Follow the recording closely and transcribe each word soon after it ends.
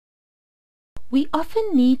We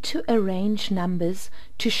often need to arrange numbers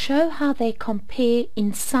to show how they compare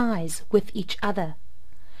in size with each other.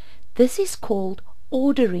 This is called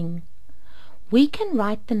ordering. We can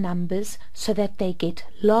write the numbers so that they get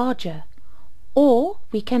larger, or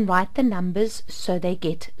we can write the numbers so they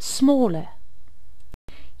get smaller.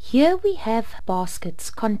 Here we have baskets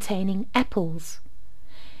containing apples.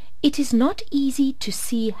 It is not easy to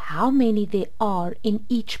see how many there are in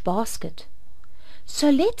each basket. So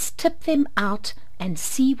let's tip them out and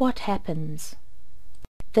see what happens.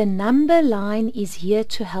 The number line is here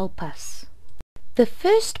to help us. The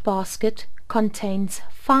first basket contains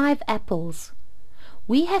 5 apples.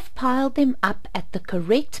 We have piled them up at the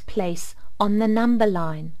correct place on the number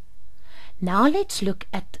line. Now let's look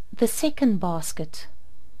at the second basket.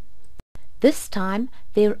 This time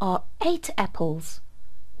there are 8 apples.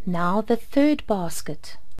 Now the third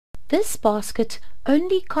basket. This basket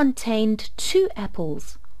only contained 2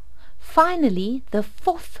 apples. Finally, the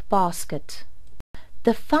fourth basket.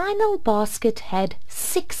 The final basket had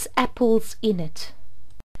 6 apples in it.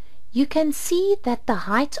 You can see that the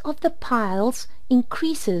height of the piles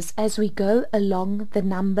increases as we go along the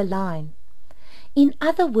number line. In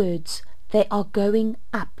other words, they are going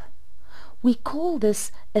up. We call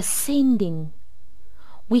this ascending.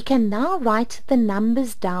 We can now write the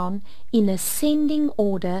numbers down in ascending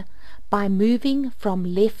order by moving from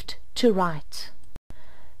left to right.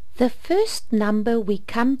 The first number we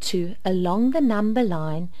come to along the number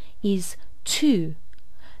line is 2.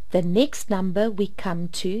 The next number we come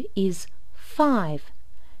to is 5,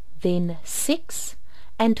 then 6,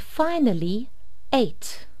 and finally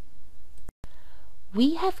 8.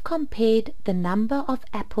 We have compared the number of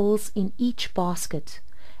apples in each basket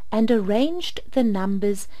and arranged the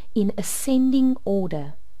numbers in ascending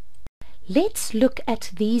order. Let's look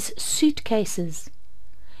at these suitcases.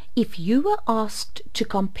 If you were asked to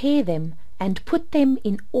compare them and put them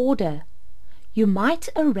in order, you might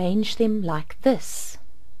arrange them like this.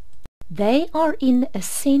 They are in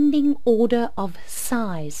ascending order of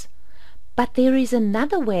size, but there is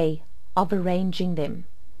another way of arranging them.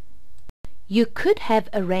 You could have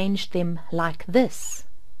arranged them like this.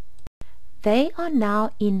 They are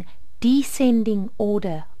now in descending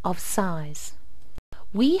order of size.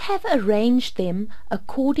 We have arranged them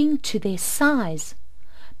according to their size,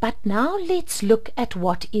 but now let's look at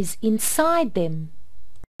what is inside them.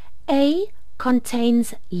 A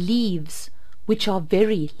contains leaves, which are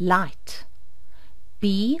very light.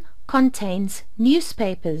 B contains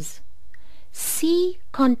newspapers. C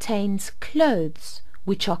contains clothes,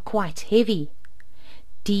 which are quite heavy.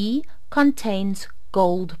 D contains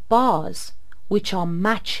gold bars, which are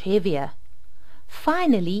much heavier.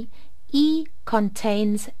 Finally, E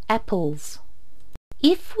contains apples.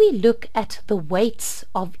 If we look at the weights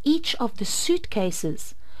of each of the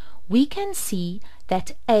suitcases, we can see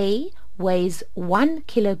that A weighs 1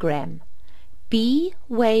 kilogram, B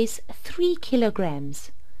weighs 3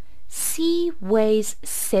 kilograms, C weighs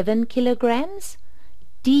 7 kilograms,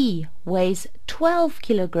 D weighs 12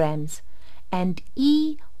 kilograms, and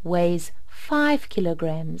E weighs 5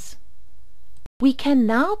 kilograms. We can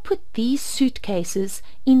now put these suitcases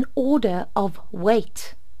in order of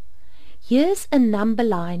weight. Here's a number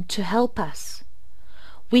line to help us.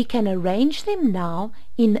 We can arrange them now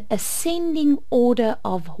in ascending order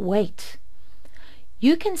of weight.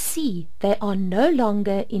 You can see they are no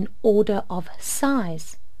longer in order of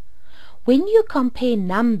size. When you compare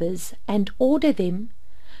numbers and order them,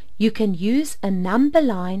 you can use a number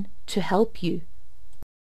line to help you.